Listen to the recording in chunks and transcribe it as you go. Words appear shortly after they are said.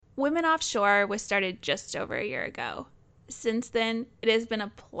Women Offshore was started just over a year ago. Since then, it has been a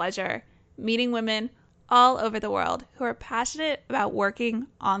pleasure meeting women all over the world who are passionate about working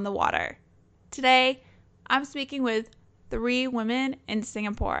on the water. Today, I'm speaking with 3 women in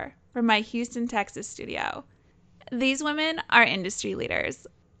Singapore from my Houston, Texas studio. These women are industry leaders.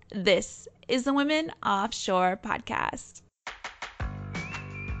 This is the Women Offshore Podcast.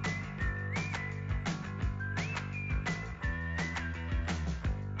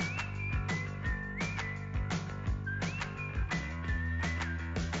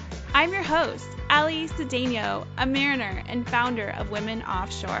 I'm your host, Ali Cedeno, a mariner and founder of Women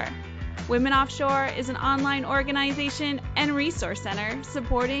Offshore. Women Offshore is an online organization and resource center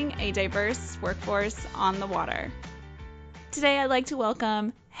supporting a diverse workforce on the water. Today, I'd like to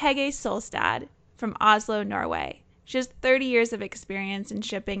welcome Hege Solstad from Oslo, Norway. She has 30 years of experience in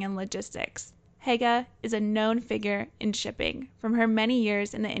shipping and logistics. Hege is a known figure in shipping from her many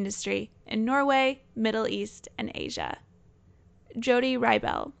years in the industry in Norway, Middle East, and Asia. Jody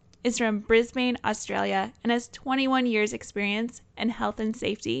Rybel is from Brisbane, Australia, and has 21 years experience in health and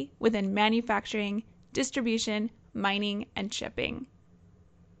safety within manufacturing, distribution, mining, and shipping.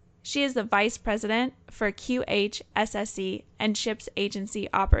 She is the Vice President for QHSSE and Ships Agency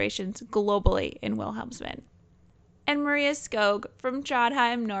operations globally in Wilhelmshaven. And Maria Skog from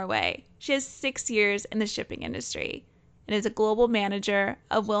Trondheim, Norway. She has 6 years in the shipping industry and is a global manager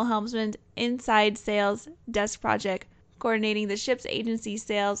of Wilhelmshaven's inside sales desk project, coordinating the ship's agency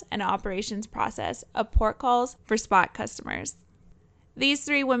sales and operations process of port calls for spot customers. These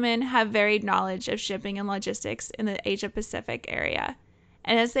 3 women have varied knowledge of shipping and logistics in the Asia-Pacific area,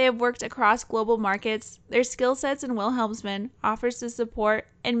 and as they have worked across global markets, their skill sets in Wilhelmshaven offers to support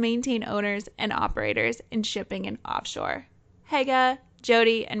and maintain owners and operators in shipping and offshore. Hege,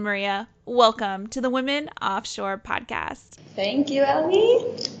 Jody, and Maria, welcome to the Women Offshore Podcast. Thank you,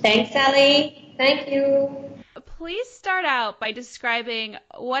 Ali. Thanks, Ali. Thank you. Please start out by describing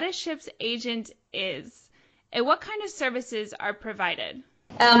what a ship's agent is and what kind of services are provided.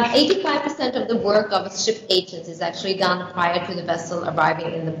 85% of the work of a ship agent is actually done prior to the vessel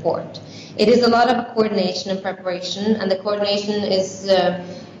arriving in the port. It is a lot of coordination and preparation, and the coordination is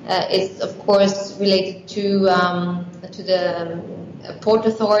of course related to the port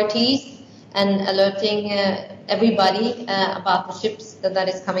authorities and alerting everybody about the ships that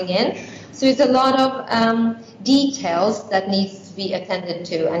is coming in. So it's a lot of details that needs to be attended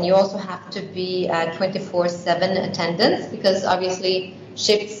to, and you also have to be 24/7 attendance, because obviously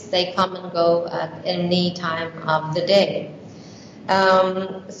ships, they come and go at any time of the day.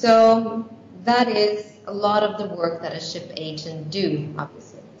 So that is a lot of the work that a ship agent do,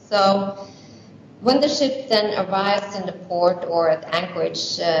 obviously. So when the ship then arrives in the port or at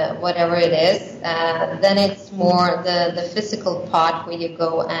anchorage, whatever it is, then it's more the physical part where you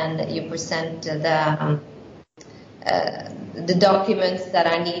go and you present the documents that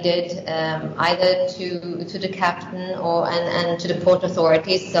are needed, either to the captain or and to the port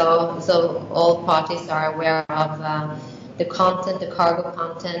authorities. So all parties are aware of the content, the cargo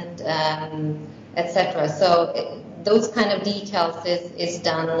content, etc. So those kind of details is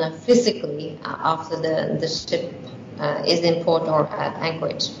done physically after the ship is in port or at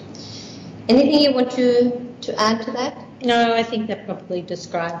anchorage. Anything you want to add to that? No, I think that probably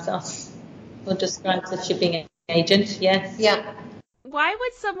describes us, or describes a shipping agent, yes. Yeah. Why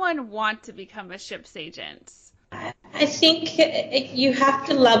would someone want to become a ship's agent? I think you have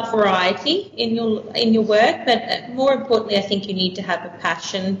to love variety in your work, but more importantly, I think you need to have a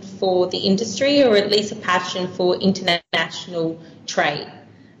passion for the industry, or at least a passion for international trade.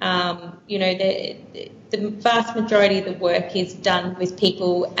 The vast majority of the work is done with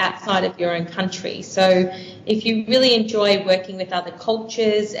people outside of your own country. So if you really enjoy working with other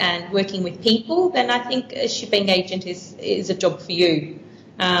cultures and working with people, then I think a shipping agent is a job for you.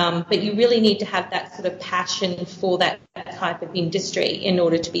 But you really need to have that sort of passion for that type of industry in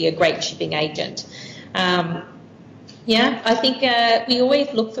order to be a great shipping agent. I think we always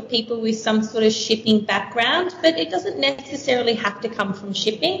look for people with some sort of shipping background, but it doesn't necessarily have to come from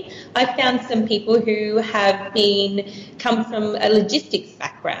shipping. I found some people who have come from a logistics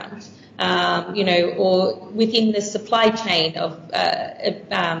background, or within the supply chain of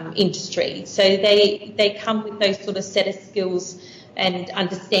industry. So they come with those sort of set of skills and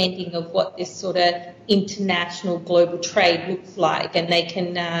understanding of what this sort of international global trade looks like, and they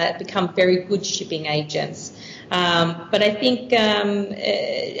can become very good shipping agents. But I think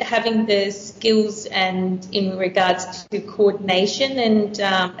having the skills and in regards to coordination and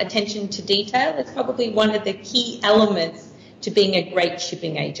attention to detail is probably one of the key elements to being a great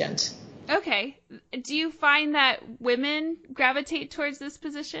shipping agent. Okay. Do you find that women gravitate towards this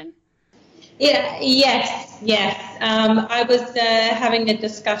position? Yeah, yes. I was having a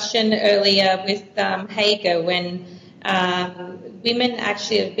discussion earlier with Hager when women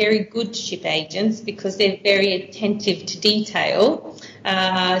actually are very good ship agents because they're very attentive to detail.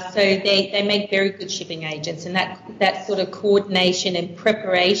 So they make very good shipping agents, and that sort of coordination and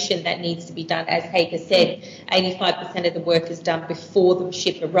preparation that needs to be done, as Hager said, 85% of the work is done before the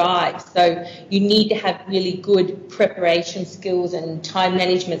ship arrives. So you need to have really good preparation skills and time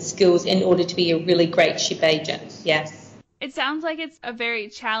management skills in order to be a really great ship agent. Yes. It sounds like it's a very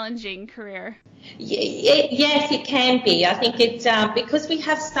challenging career. Yes, it can be. I think it's because we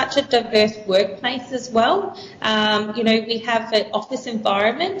have such a diverse workplace as well. We have an office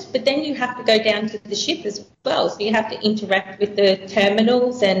environment, but then you have to go down to the ship as well. So you have to interact with the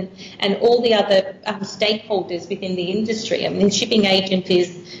terminals and all the other stakeholders within the industry. I mean, the shipping agent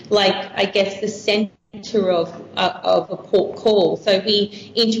is like, I guess, the centre of a port call. So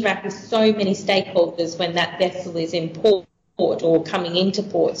we interact with so many stakeholders when that vessel is in port or coming into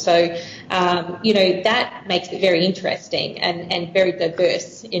port. So, that makes it very interesting and very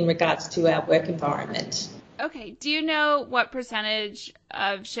diverse in regards to our work environment. Okay. Do you know what percentage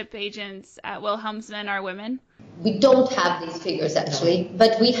of ship agents at Wilhelmsman are women? We don't have these figures actually,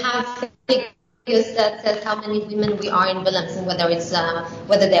 but we have figures that says how many women we are in Wilhelmsman,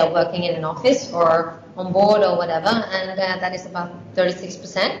 whether they are working in an office or on board or whatever, and that is about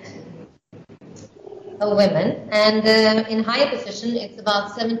 36%. Women, and in higher position it's about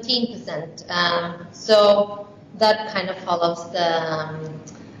 17%. So that kind of follows the,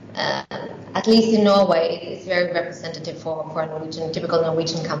 at least in Norway, it's very representative for a typical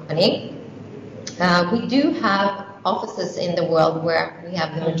Norwegian company. We do have offices in the world where we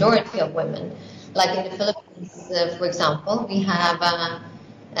have the majority of women, like in the Philippines, for example. We have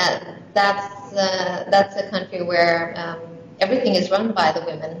that's a country where everything is run by the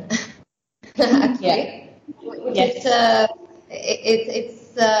women. Actually, yeah. Which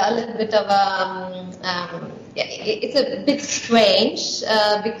it's a little bit of it's a bit strange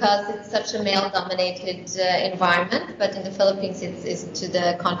because it's such a male-dominated environment. But in the Philippines, it's to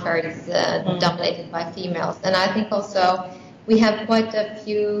the contrary, it's dominated by females. And I think also we have quite a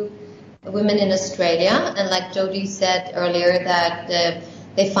few women in Australia, and like Jody said earlier, that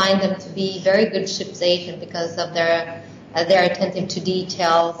they find them to be very good ship's agent because of they're attentive to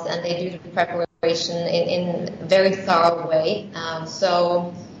details and they do the preparation in a very thorough way.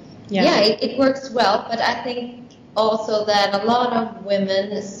 It works well, but I think also that a lot of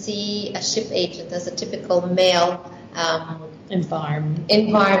women see a ship agent as a typical male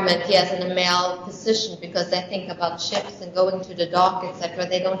environment, yes, in a male position, because they think about ships and going to the dock, etc.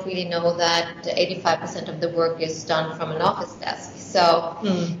 They don't really know that 85% of the work is done from an office desk. So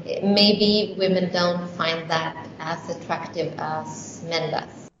maybe women don't find that as attractive as men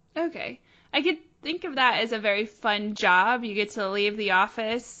does. Okay. I could think of that as a very fun job. You get to leave the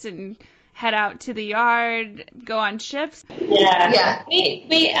office and head out to the yard, go on ships. Yeah.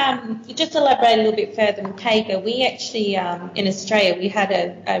 We just elaborate a little bit further with Hager. We actually, in Australia, we had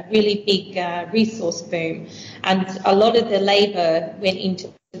a really big resource boom, and a lot of the labour went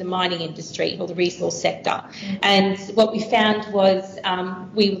into the mining industry or the resource sector. And what we found was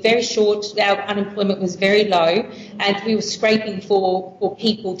we were very short, our unemployment was very low, and we were scraping for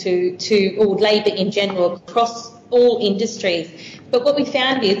people or labour in general across all industries. But what we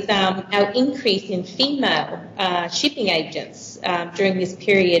found is our increase in female shipping agents during this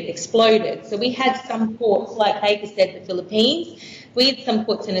period exploded. So we had some ports, like Hager said, the Philippines. We had some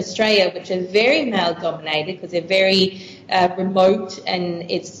ports in Australia which are very male-dominated because they're very remote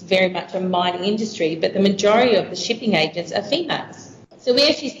and it's very much a mining industry, but the majority of the shipping agents are females. So we're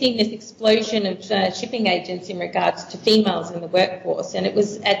actually seeing this explosion of shipping agents in regards to females in the workforce, and it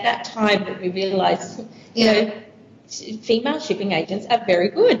was at that time that we realised, female shipping agents are very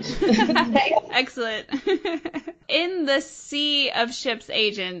good. Excellent. In the sea of ships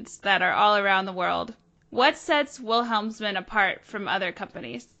agents that are all around the world, what sets Wilhelmsman apart from other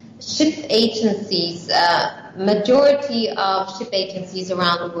companies? Ship agencies, majority of ship agencies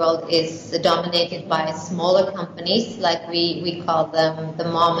around the world is dominated by smaller companies, like we call them the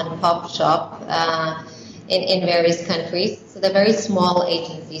mom and pop shop in various countries. So they're very small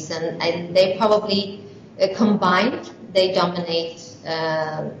agencies, and they probably combined, they dominate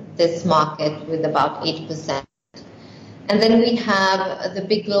this market with about 80%. And then we have the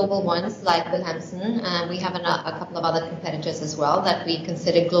big global ones like Wilhelmsen. We have a couple of other competitors as well that we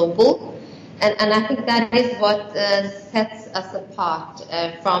consider global. And I think that is what sets us apart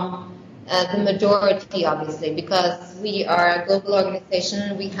from the majority, obviously, because we are a global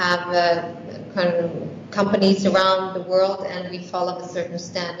organization. We have companies around the world, and we follow a certain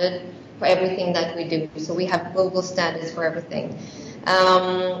standard for everything that we do. So we have global standards for everything.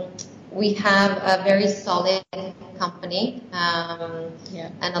 We have a very solid company, and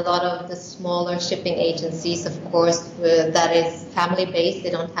a lot of the smaller shipping agencies, of course, that is family-based. They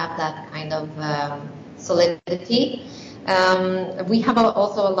don't have that kind of solidity. We have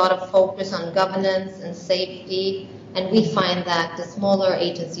also a lot of focus on governance and safety, and we find that the smaller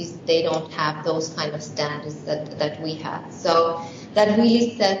agencies, they don't have those kind of standards that we have. So that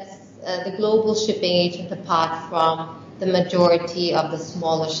really sets the global shipping agent apart from the majority of the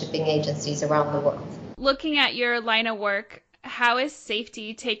smaller shipping agencies around the world. Looking at your line of work, how is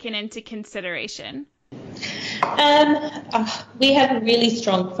safety taken into consideration? We have a really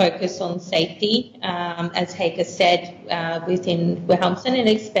strong focus on safety, as Heike said, within Wilhelmsen and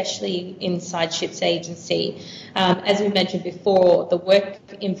especially inside Ships Agency. As we mentioned before, the work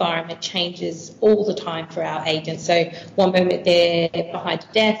environment changes all the time for our agents. So one moment they're behind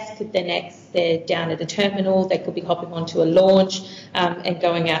a desk, the next they're down at a terminal, they could be hopping onto a launch and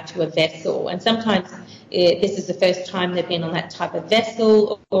going out to a vessel. And sometimes this is the first time they've been on that type of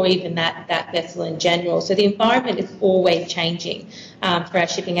vessel or even that vessel in general. So the environment is always changing for our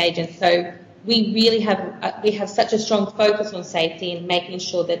shipping agents. So we really have such a strong focus on safety and making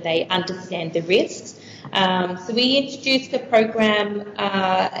sure that they understand the risks. So we introduced a program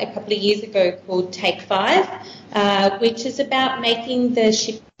a couple of years ago called Take 5, which is about making the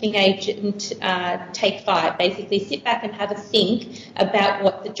shipping agent take 5, basically sit back and have a think about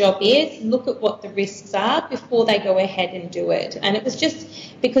what the job is, look at what the risks are before they go ahead and do it. And it was just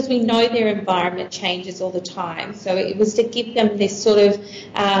because we know their environment changes all the time. So it was to give them this sort of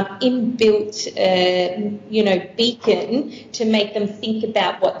inbuilt, beacon to make them think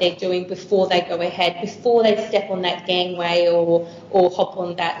about what they're doing before they go ahead, before they step on that gangway or hop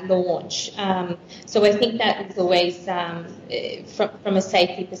on that launch. So I think that is always, from a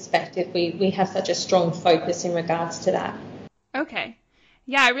safety perspective, we have such a strong focus in regards to that. Okay.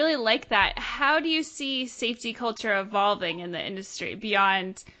 Yeah, I really like that. How do you see safety culture evolving in the industry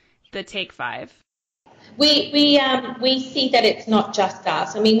beyond the Take 5? We see that it's not just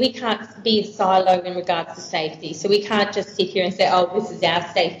us. I mean, we can't be a silo in regards to safety. So we can't just sit here and say, oh, this is our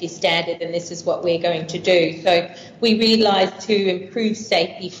safety standard and this is what we're going to do. So we realise to improve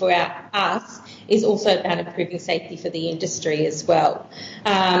safety for us is also about improving safety for the industry as well.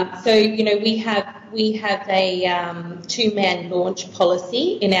 We have a two-man launch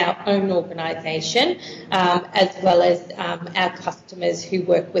policy in our own organisation, as well as our customers who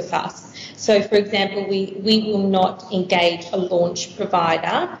work with us. So, for example, we will not engage a launch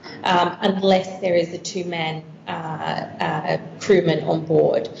provider unless there is a two-man crewman on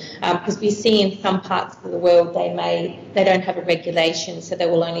board, because we see in some parts of the world they don't have a regulation, so they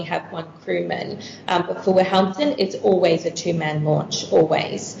will only have one crewman. But for Wilhelmsen, it's always a two-man launch,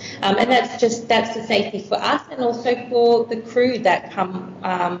 always, and that's the safety for us and also for the crew that come,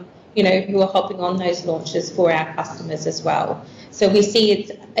 who are hopping on those launches for our customers as well. So we see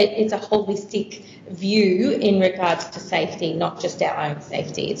it's a holistic view in regards to safety, not just our own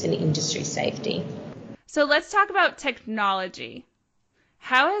safety. It's an industry safety. So let's talk about technology.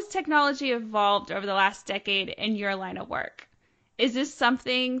 How has technology evolved over the last decade in your line of work? Is this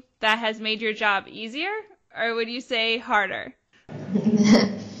something that has made your job easier, or would you say harder?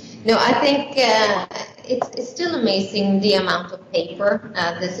 No, I think it's still amazing the amount of paper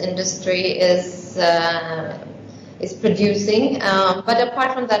this industry is producing. But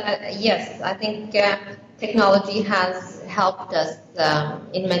apart from that, yes, I think technology has helped us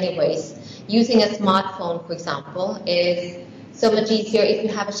in many ways. Using a smartphone, for example, is so much easier. If you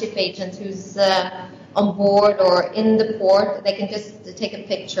have a ship agent who's on board or in the port, they can just take a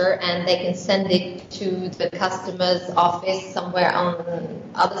picture and they can send it to the customer's office somewhere on the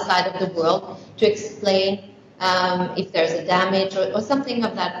other side of the world to explain if there's a damage or something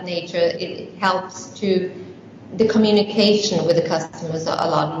of that nature. It helps to the communication with the customers a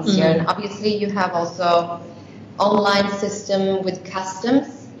lot easier. And obviously you have also online system with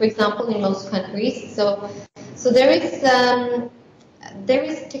customs, for example, in most countries. So there is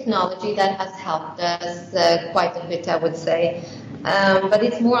technology that has helped us quite a bit, I would say. But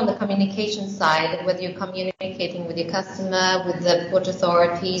it's more on the communication side, whether you're communicating with your customer, with the port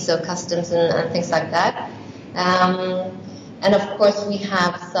authorities or customs and things like that. And of course, we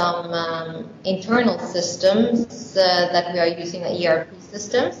have some internal systems that we are using, ERP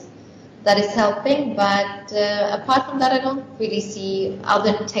systems. that is helping, but apart from that, I don't really see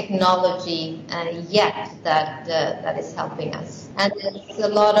other technology yet that is helping us. And there's a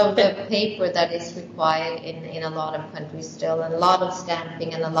lot of paper that is required in a lot of countries still, and a lot of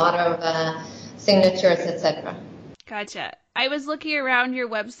stamping and a lot of signatures, etc. Gotcha. I was looking around your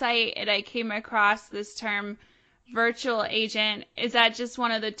website and I came across this term virtual agent. Is that just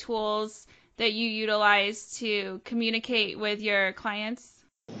one of the tools that you utilize to communicate with your clients?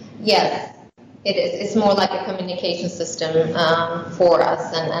 Yes, it is. It's more like a communication system for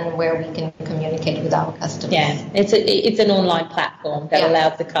us and where we can communicate with our customers. Yeah, it's an online platform that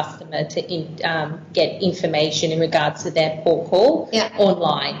allows the customer to get information in regards to their port call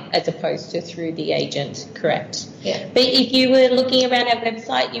online as opposed to through the agent, correct? Yeah. But if you were looking around our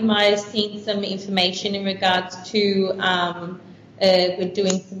website, you might have seen some information in regards to we're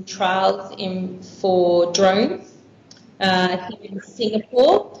doing some trials for drones here in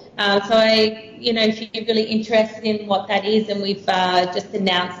Singapore. So if you're really interested in what that is, and we've just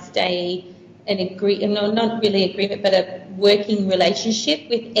announced not really agreement, but a working relationship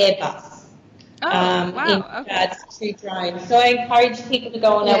with Airbus. In regards to drones. So I encourage people to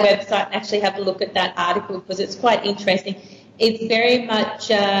go on our website and actually have a look at that article because it's quite interesting. It's very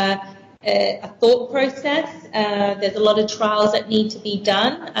much a thought process. There's a lot of trials that need to be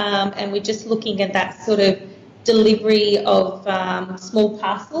done, and we're just looking at that sort of delivery of small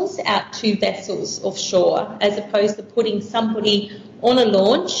parcels out to vessels offshore, as opposed to putting somebody on a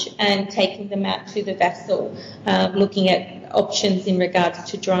launch and taking them out to the vessel, looking at options in regards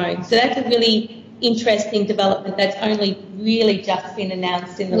to drones. So that's a really interesting development that's only really just been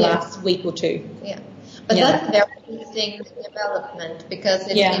announced in the last week or two. Yeah, but that's a very interesting development because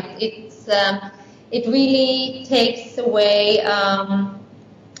it really takes away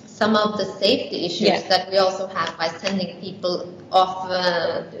some of the safety issues that we also have by sending people off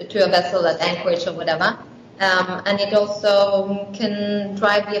to a vessel at Anchorage or whatever. And it also can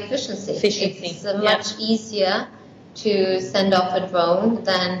drive the efficiency. It's much easier to send off a drone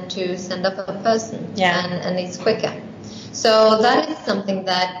than to send off a person, and it's quicker. So that is something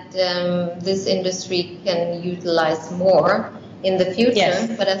that this industry can utilize more in the future. Yes.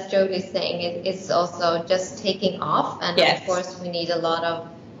 But as Jody is saying, it's also just taking off, and of course we need a lot of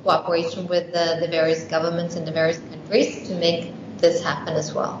cooperation with the various governments in the various countries to make this happen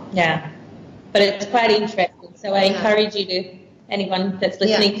as well. Yeah, but it's quite interesting. So I encourage anyone that's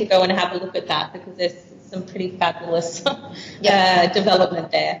listening to go and have a look at that because there's some pretty fabulous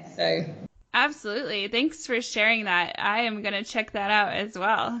development there. So. Absolutely. Thanks for sharing that. I am going to check that out as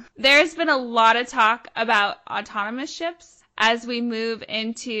well. There's been a lot of talk about autonomous ships as we move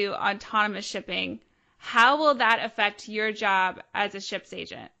into autonomous shipping. How will that affect your job as a ships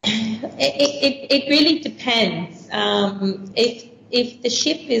agent? It really depends. If the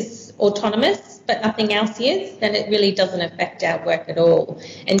ship is autonomous but nothing else is, then it really doesn't affect our work at all.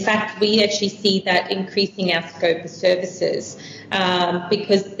 In fact, we actually see that increasing our scope of services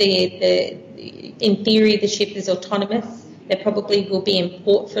because in theory the ship is autonomous. There probably will be in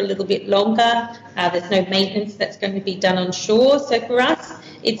port for a little bit longer. There's no maintenance that's going to be done on shore. So for us,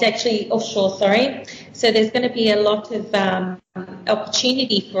 it's actually offshore, So there's going to be a lot of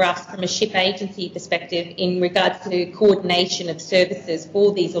opportunity for us from a ship agency perspective in regards to coordination of services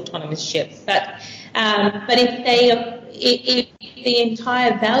for these autonomous ships. But if the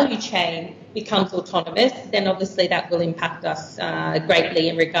entire value chain becomes autonomous, then obviously that will impact us greatly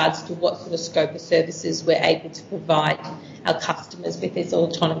in regards to what sort of scope of services we're able to provide our customers with these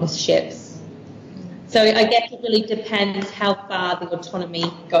autonomous ships. So I guess it really depends how far the autonomy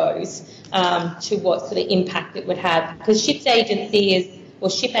goes to what sort of impact it would have. Because ship agents,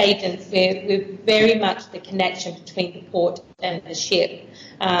 we're very much the connection between the port and the ship.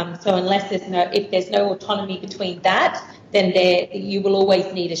 So if there's no autonomy between that, then you will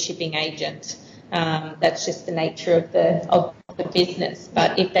always need a shipping agent. That's just the nature of the business.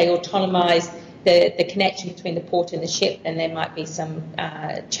 But if they autonomize the connection between the port and the ship, then there might be some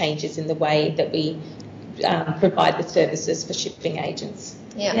changes in the way that we provide the services for shipping agents.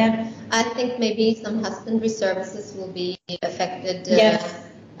 Yeah. I think maybe some husbandry services will be affected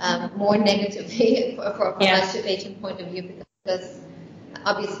more negatively from a ship agent point of view because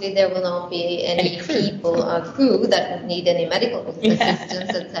obviously there will not be any crew that would need any medical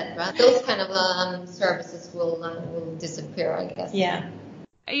assistance, etc. Those kind of services will disappear, I guess. Yeah.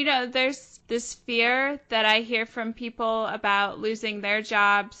 There's this fear that I hear from people about losing their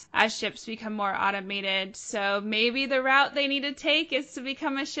jobs as ships become more automated. So maybe the route they need to take is to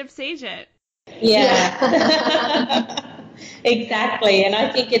become a ships agent. Yeah. Exactly, and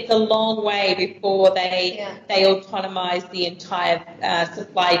I think it's a long way before they autonomize the entire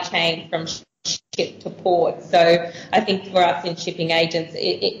supply chain from ship to port. So I think for us in shipping agents,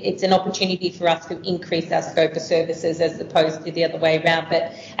 it's an opportunity for us to increase our scope of services as opposed to the other way around.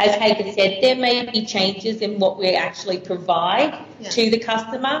 But as Heike said, there may be changes in what we actually provide to the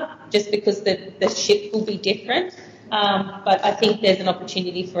customer just because the ship will be different. But I think there's an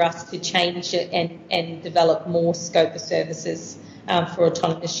opportunity for us to change it and develop more scope of services for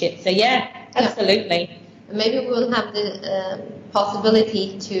autonomous ships. So absolutely. Maybe we'll have the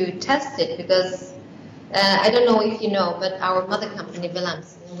possibility to test it because I don't know if you know, but our mother company,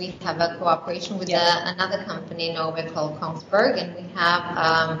 Wilhelmsen, we have a cooperation with another company in Norway called Kongsberg, and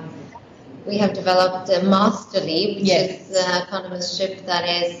we have developed a Masterly, which is an autonomous ship that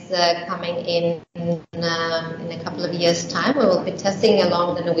is coming in a couple of years' time. We will be testing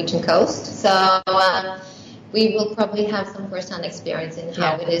along the Norwegian coast. So we will probably have some first-hand experience in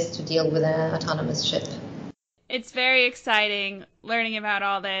how it is to deal with an autonomous ship. It's very exciting learning about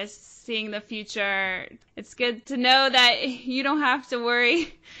all this, seeing the future. It's good to know that you don't have to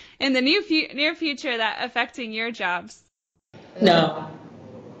worry in the near future that affecting your jobs. No.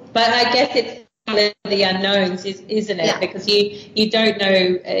 But I guess it's one of the unknowns, isn't it? Because you don't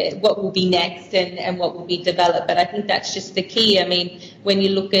know what will be next and what will be developed. But I think that's just the key. I mean, when you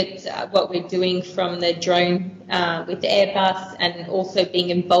look at what we're doing from the drone with Airbus and also being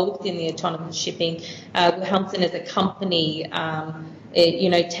involved in the autonomous shipping, Wilhelmsen as a company,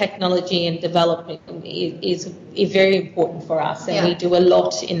 technology and development is very important for us, and we do a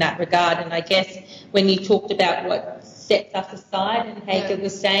lot in that regard. And I guess when you talked about what sets us aside, and Heike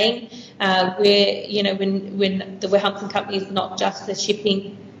was saying, when the Wilhelmsen company is not just a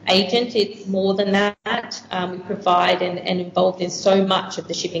shipping agent, it's more than that. We provide and involved in so much of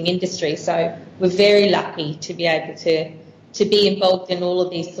the shipping industry, so we're very lucky to be able to be involved in all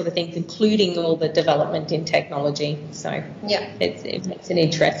of these sort of things, including all the development in technology. So it makes it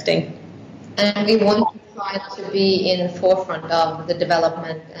interesting. And we want to try to be in the forefront of the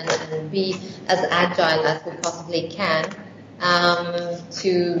development and be as agile as we possibly can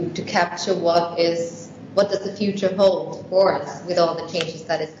to capture what does the future hold for us with all the changes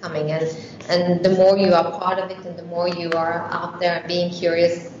that is coming. And the more you are part of it and the more you are out there and being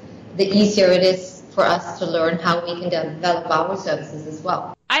curious, the easier it is for us to learn how we can develop our services as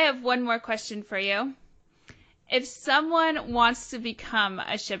well. I have one more question for you. If someone wants to become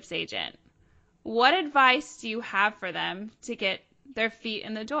a ships agent, what advice do you have for them to get their feet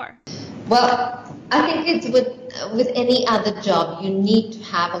in the door? Well, I think it's with any other job, you need to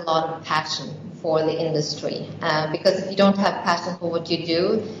have a lot of passion for the industry. Because if you don't have passion for what you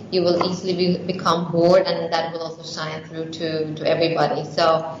do, you will easily become bored, and that will also shine through to everybody.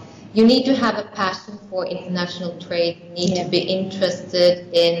 So you need to have a passion for international trade. You need to be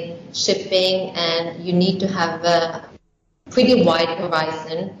interested in shipping, and you need to have a pretty wide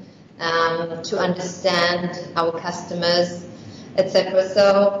horizon to understand our customers, etc.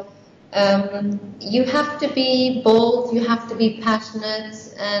 So you have to be bold, you have to be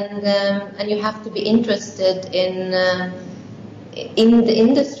passionate, and you have to be interested in the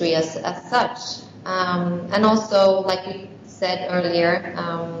industry as such. And also, like you said earlier,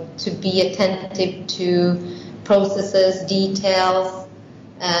 to be attentive to processes, details,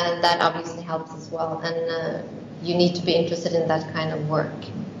 and that obviously helps as well. And you need to be interested in that kind of work.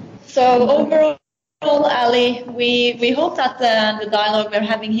 So overall, Ali, we hope that the dialogue we're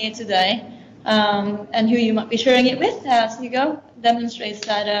having here today and who you might be sharing it with as you go demonstrates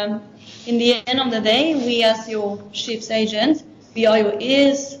that in the end of the day, we as your ship's agent, we are your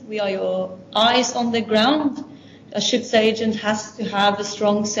ears, we are your eyes on the ground. A ship's agent has to have a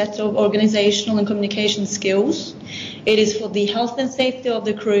strong set of organizational and communication skills. It is for the health and safety of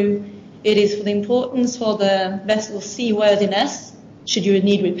the crew. It is for the importance for the vessel's seaworthiness, should you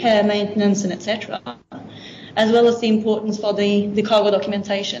need repair, maintenance, and etc., as well as the importance for the cargo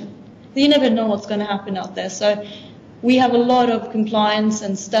documentation. You never know what's going to happen out there. So we have a lot of compliance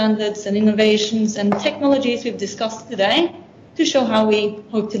and standards and innovations and technologies we've discussed today to show how we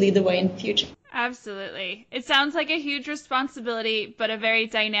hope to lead the way in the future. Absolutely. It sounds like a huge responsibility, but a very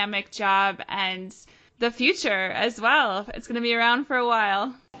dynamic job, and the future as well. It's going to be around for a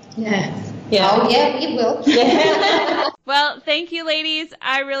while. Yes. Yeah. Oh, yeah, we will. Well, thank you, ladies.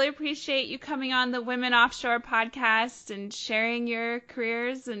 I really appreciate you coming on the Women Offshore podcast and sharing your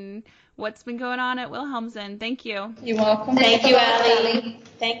careers and what's been going on at Wilhelmsen. Thank you. You're welcome. Thank you, Ali.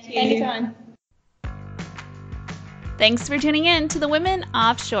 Thank you. Anytime. Thanks for tuning in to the Women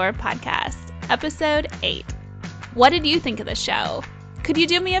Offshore podcast, episode 8. What did you think of the show? Could you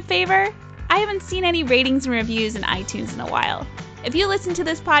do me a favor? I haven't seen any ratings and reviews in iTunes in a while. If you listen to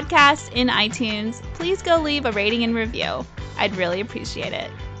this podcast in iTunes, please go leave a rating and review. I'd really appreciate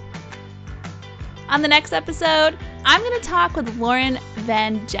it. On the next episode, I'm going to talk with Lauren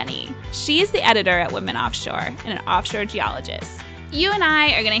Van Jenny. She is the editor at Women Offshore and an offshore geologist. You and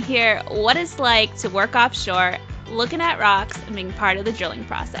I are going to hear what it's like to work offshore, looking at rocks and being part of the drilling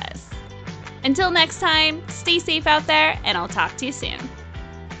process. Until next time, stay safe out there, and I'll talk to you soon.